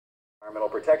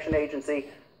Environmental Protection Agency,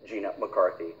 Gina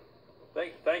McCarthy.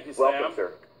 Thank you, Sam. Welcome,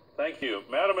 sir. Thank you.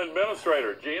 Madam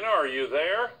Administrator, Gina, are you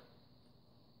there?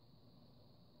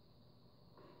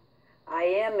 I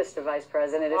am, Mr. Vice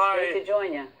President. It's great to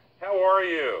join you. How are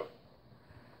you?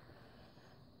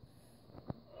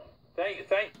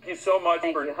 Thank you so much.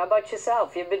 Thank you. How about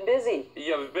yourself? You've been busy.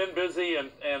 Yeah, we've been busy,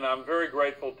 and I'm very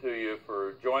grateful to you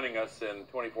for joining us in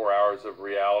 24 Hours of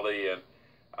Reality. And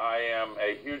I am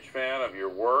a huge fan of your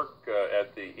work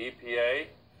at the EPA.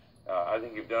 I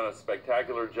think you've done a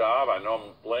spectacular job. I know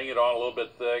I'm laying it on a little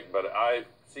bit thick, but I've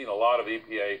seen a lot of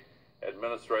EPA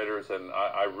administrators, and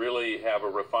I really have a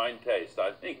refined taste.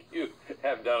 I think you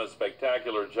have done a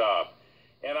spectacular job.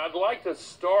 And I'd like to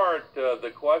start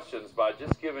the questions by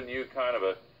just giving you kind of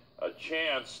a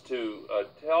chance to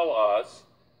tell us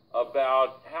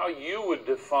about how you would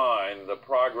define the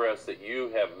progress that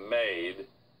you have made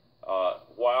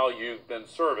while you've been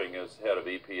serving as head of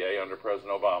EPA under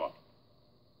President Obama.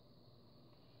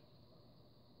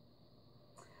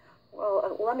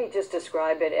 Well, let me just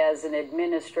describe it as an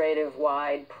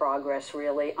administrative-wide progress,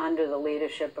 really, under the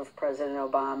leadership of President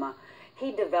Obama.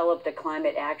 He developed a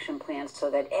climate action plan so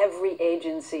that every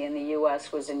agency in the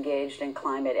U.S. was engaged in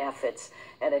climate efforts.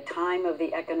 At a time of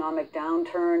the economic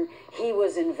downturn, he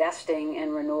was investing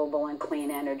in renewable and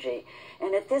clean energy.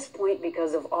 And at this point,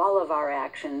 because of all of our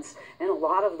actions and a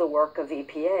lot of the work of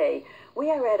EPA,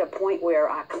 we are at a point where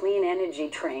our clean energy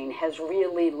train has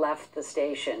really left the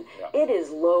station. Yeah. It is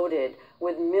loaded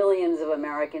with millions of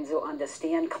Americans who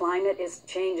understand climate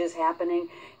change is happening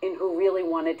and who really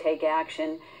want to take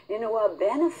action and who are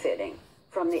benefiting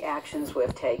from the actions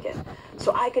we've taken.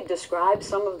 So I could describe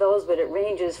some of those, but it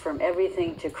ranges from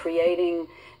everything to creating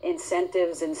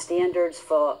incentives and standards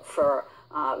for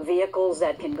vehicles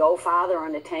that can go farther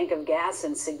on a tank of gas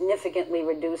and significantly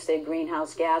reduce their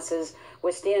greenhouse gases,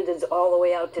 with standards all the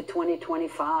way out to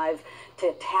 2025,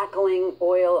 to tackling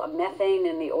methane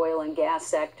in the oil and gas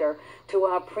sector, to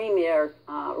our premier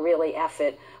really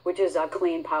effort, which is our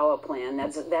Clean Power Plan.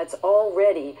 That's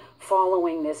already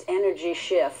following this energy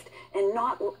shift and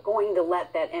not going to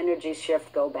let that energy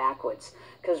shift go backwards,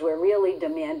 because we're really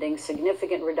demanding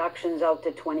significant reductions out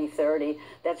to 2030.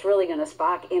 That's really going to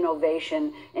spark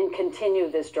innovation and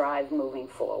continue this drive moving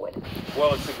forward.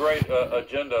 Well, it's a great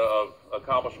agenda of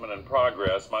accomplishment and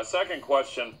progress. My second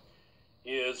question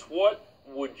is, what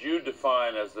would you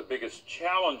define as the biggest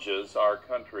challenges our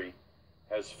country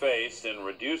has faced in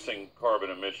reducing carbon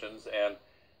emissions, and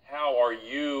how are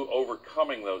you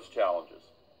overcoming those challenges?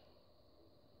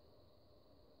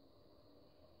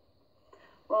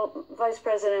 Well, Vice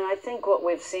President, I think what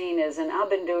we've seen is, and I've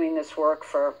been doing this work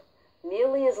for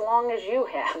nearly as long as you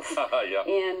have, yeah.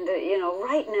 And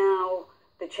right now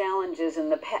the challenges in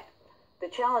the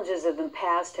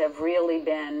past have really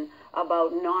been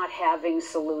about not having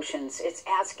solutions. It's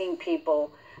asking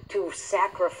people to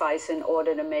sacrifice in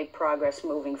order to make progress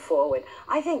moving forward.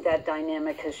 I think that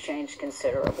dynamic has changed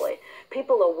considerably.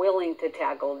 People are willing to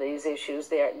tackle these issues.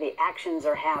 The actions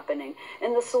are happening,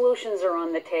 and the solutions are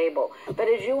on the table. But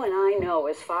as you and I know,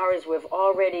 as far as we've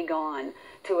already gone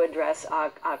to address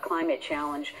our climate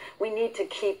challenge, we need to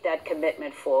keep that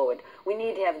commitment forward. We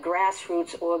need to have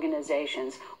grassroots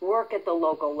organizations work at the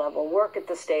local level, work at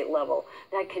the state level,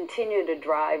 that continue to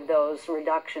drive those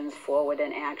reductions forward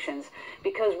in actions.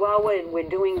 Because while we're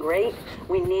doing great,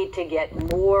 we need to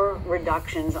get more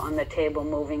reductions on the table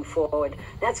moving forward.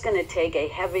 That's going to take a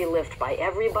heavy lift by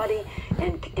everybody,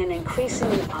 and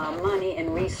increasing money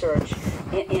and research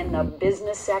in the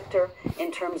business sector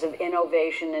in terms of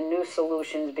innovation and new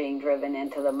solutions being driven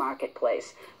into the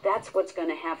marketplace. That's what's going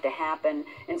to have to happen.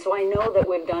 And so I know that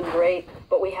we've done great,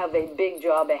 but we have a big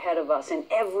job ahead of us, and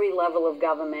every level of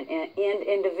government and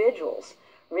individuals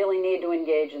really need to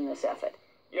engage in this effort.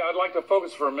 Yeah, I'd like to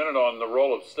focus for a minute on the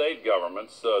role of state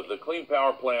governments. The Clean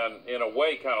Power Plan, in a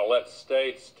way, kind of lets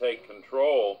states take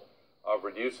control of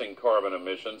reducing carbon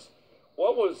emissions.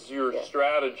 What was your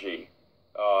strategy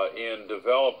in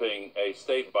developing a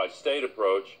state-by-state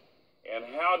approach, and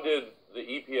how did the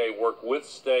EPA work with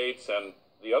states and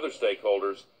the other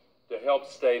stakeholders to help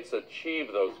states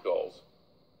achieve those goals?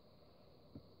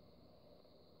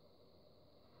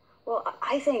 Well,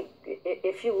 I think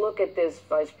if you look at this,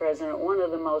 Vice President, one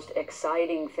of the most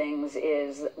exciting things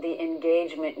is the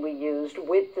engagement we used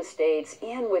with the states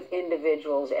and with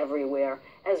individuals everywhere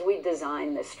as we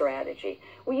designed this strategy.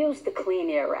 We used the Clean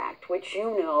Air Act, which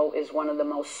you know is one of the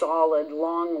most solid,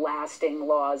 long-lasting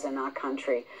laws in our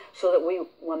country, so that we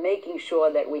were making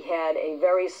sure that we had a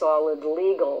very solid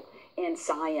legal and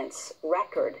science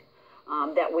record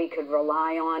that we could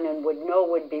rely on and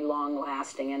would be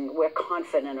long-lasting, and we're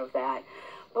confident of that.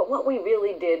 But what we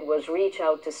really did was reach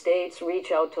out to states,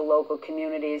 reach out to local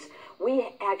communities. We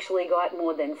actually got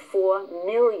more than 4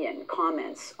 million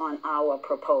comments on our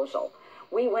proposal.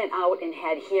 We went out and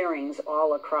had hearings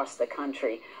all across the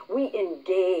country. We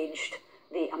engaged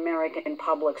the American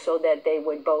public so that they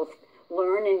would both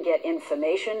learn and get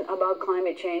information about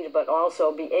climate change, but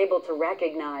also be able to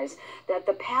recognize that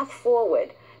the path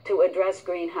forward to address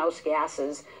greenhouse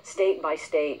gases state by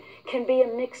state can be a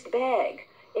mixed bag.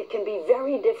 It can be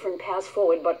very different paths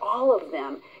forward, but all of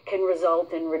them can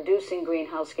result in reducing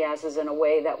greenhouse gases in a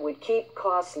way that would keep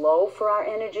costs low for our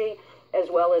energy, as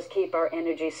well as keep our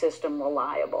energy system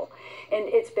reliable. And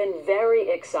it's been very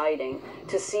exciting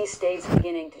to see states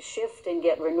beginning to shift and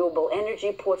get renewable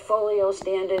energy portfolio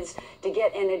standards, to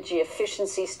get energy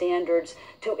efficiency standards,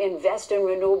 to invest in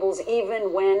renewables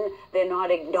even when they're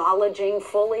not acknowledging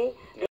fully